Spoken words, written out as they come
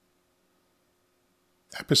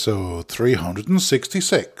Episode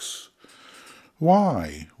 366.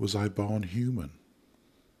 Why was I born human?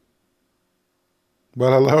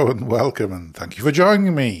 Well, hello and welcome, and thank you for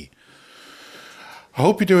joining me. I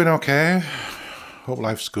hope you're doing okay. Hope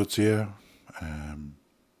life's good to you. I'm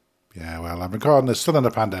recording this still in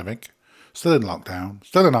a pandemic, still in lockdown,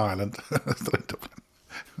 still in Ireland, still in Dublin.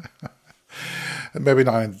 Maybe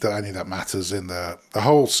not any that matters in the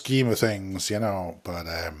whole scheme of things, but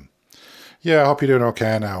I hope you're doing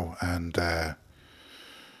okay now. And I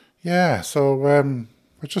was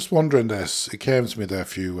just wondering this. It came to me there a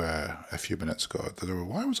few minutes ago.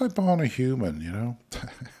 Why was I born a human?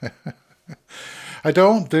 I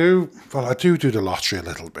do do the lottery a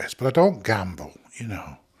little bit, but I don't gamble.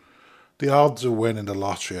 The odds of winning the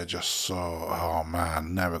lottery are just so, oh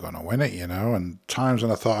man, never going to win it, And times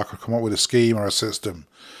when I thought I could come up with a scheme or a system,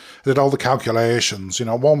 I did all the calculations.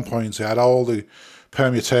 At one point I had all the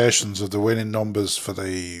permutations of the winning numbers for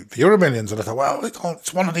the Euro Millions, and I thought, well,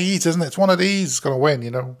 it's one of these, isn't it? It's one of these going to win,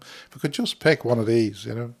 If I could just pick one of these,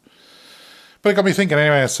 But it got me thinking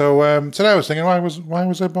anyway. So today I was thinking, why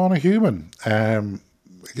was I born a human?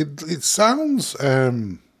 It sounds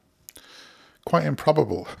quite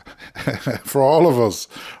improbable for all of us,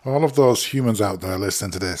 all of those humans out there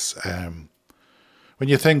listening to this. When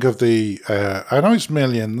you think of I know it's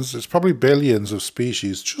millions, it's probably billions of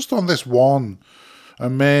species just on this one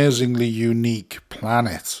amazingly unique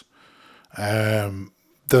planet.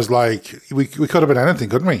 There's we could have been anything,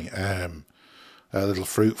 couldn't we? A little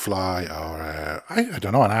fruit fly, or I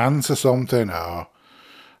don't know, an ant or something, or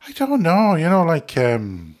I don't know,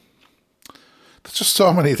 there's just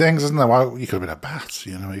so many things, isn't there? Well, you could have been a bat,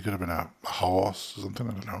 you could have been a horse or something,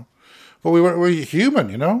 I don't know. But we're human,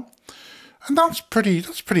 and that's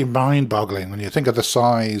pretty mind-boggling when you think of the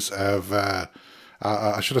size of.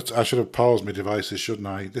 I should have paused my devices, shouldn't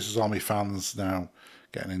I? This is all my fans now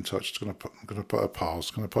getting in touch. I'm gonna put a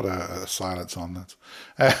pause. Going to put a silence on that.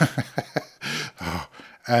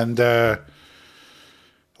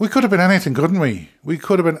 We could have been anything, couldn't we? We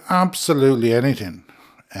could have been absolutely anything.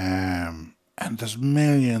 And there's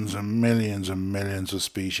millions and millions and millions of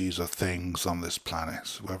species of things on this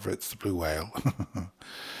planet, whether it's the blue whale,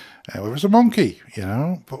 whether it's a monkey,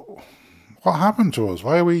 But what happened to us?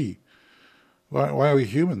 Why are we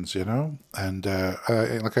humans, And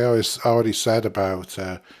like I already said about,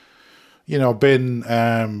 being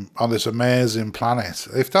on this amazing planet.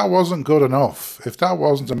 If that wasn't good enough, if that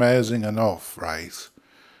wasn't amazing enough, right?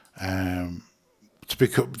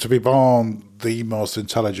 To be born the most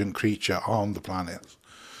intelligent creature on the planet.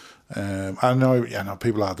 I know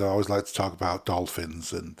people out there always like to talk about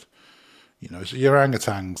dolphins and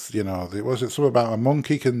orangutans. Was it something about a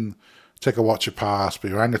monkey can take a watch apart,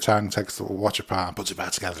 but orangutan takes the watch apart and puts it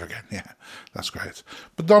back together again. Yeah, that's great.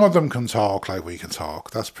 But none of them can talk like we can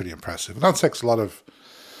talk. That's pretty impressive. And that takes a lot of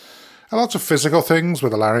physical things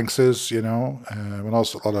with the larynxes, and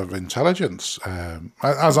also a lot of intelligence.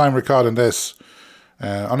 As I'm recording this,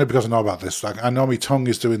 only because I know about this, I know my tongue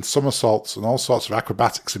is doing somersaults and all sorts of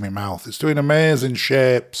acrobatics in my mouth. It's doing amazing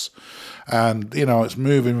shapes, and it's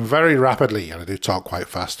moving very rapidly. And I do talk quite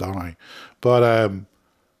fast, don't I? But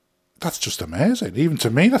that's just amazing. Even to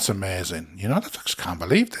me, that's amazing. I just can't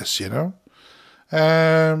believe this.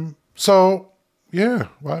 Why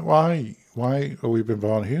are we been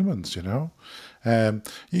born humans?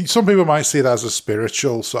 Some people might see that as a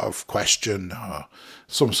spiritual sort of question, or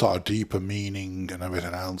some sort of deeper meaning and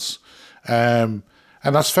everything else. And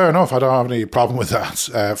that's fair enough. I don't have any problem with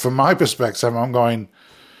that. From my perspective, I'm going,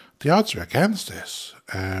 the odds are against this.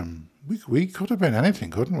 We could have been anything,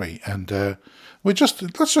 couldn't we? And let's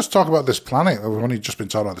just talk about this planet. We've only just been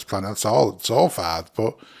talking about this planet. That's all so far.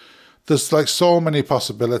 But there's so many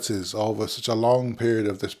possibilities over such a long period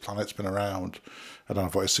of this planet's been around. I don't know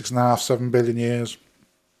what it's 6.5, 7 billion years.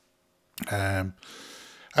 And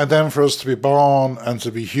then for us to be born and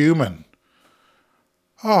to be human,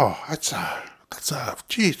 that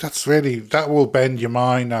will bend your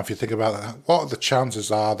mind now if you think about that. What the chances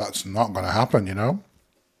are that's not going to happen,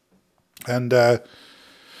 And,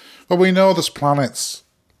 we know there's planets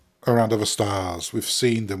around other stars. We've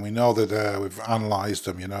seen them. We know they're there. We've analysed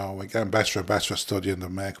them, We're getting better and better at studying the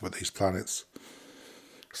makeup of these planets.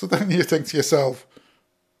 So then you think to yourself,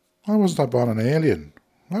 why wasn't I born an alien?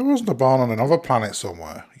 Why wasn't I born on another planet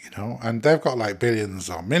somewhere, And they've got billions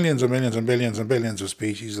or millions and millions and billions and billions of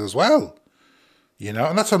species as well,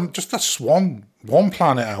 And that's just one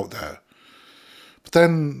planet out there. But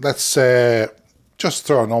then let's say, just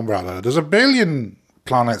throw a number out there. There's a billion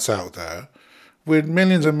planets out there with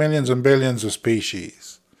millions and millions and billions of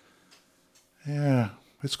species. Yeah,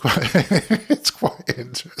 it's quite it's quite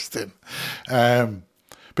interesting.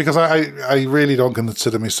 because I really don't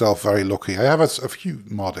consider myself very lucky. I have a few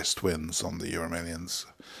modest wins on the EuroMillions,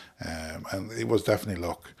 and it was definitely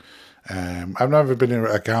luck. I've never been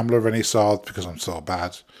a gambler of any sort because I'm so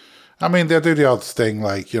bad. I mean, they do the odd thing,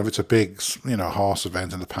 like, if it's a big, horse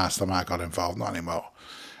event in the past, I might have got involved, not anymore.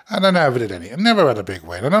 And I never did any. I never had a big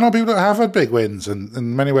win. And I know people that have had big wins, and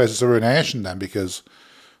in many ways it's a ruination then, because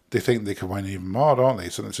they think they can win even more, don't they?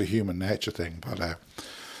 So it's a human nature thing. But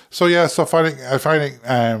so I find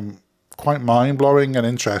it quite mind blowing and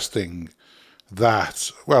interesting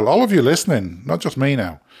that, well, all of you listening, not just me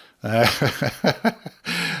now,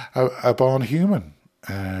 are born human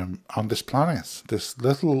on this planet, this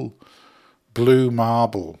little blue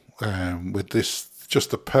marble with this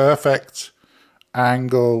just the perfect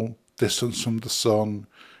angle, distance from the sun,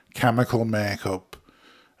 chemical makeup.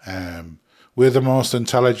 We're the most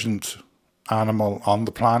intelligent animal on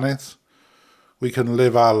the planet. We can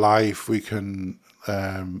live our life. We can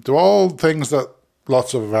do all things that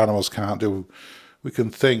lots of animals can't do. We can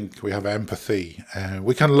think. We have empathy.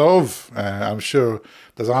 We can love. I'm sure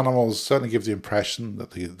there's animals certainly give the impression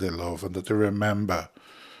that they love and that they remember,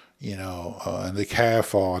 and they care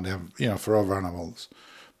for, and they have, for other animals.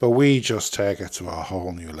 But we just take it to a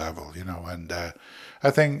whole new level, and I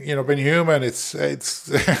think, being human, it's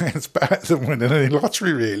it's better than winning any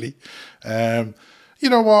lottery, really. You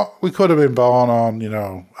know what? We could have been born on,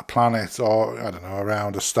 a planet or, I don't know,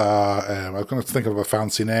 around a star. I was going to think of a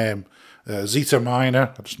fancy name. Zeta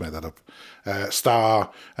Minor, I just made that up.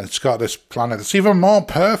 Star, and it's got this planet that's even more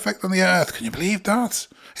perfect than the Earth. Can you believe that?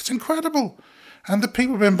 It's incredible. And the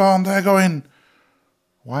people have been born there going,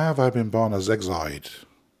 why have I been born a Zexoid?